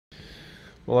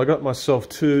Well, I got myself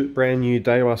two brand new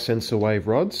Daiwa sensor wave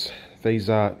rods. These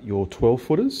are your 12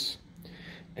 footers,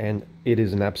 and it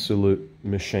is an absolute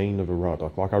machine of a rod.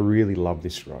 Like I really love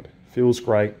this rod. Feels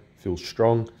great, feels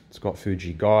strong. It's got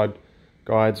Fuji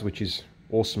guides, which is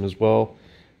awesome as well.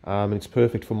 And it's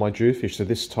perfect for my Jewfish. So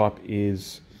this type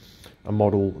is a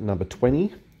model number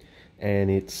 20,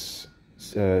 and it's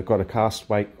got a cast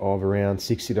weight of around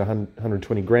 60 to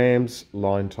 120 grams,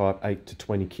 line type 8 to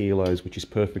 20 kilos, which is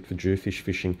perfect for Jewfish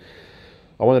fishing.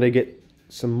 I wanted to get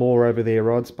some more over their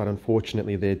rods, but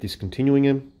unfortunately they're discontinuing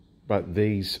them. But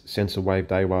these sensor wave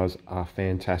Daiwas are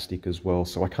fantastic as well,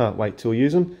 so I can't wait till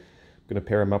use them. I'm going to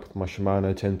pair them up with my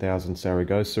Shimano 10,000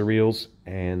 Saragossa reels,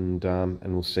 and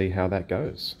we'll see how that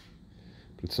goes.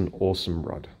 But it's an awesome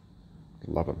rod.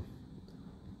 Love them.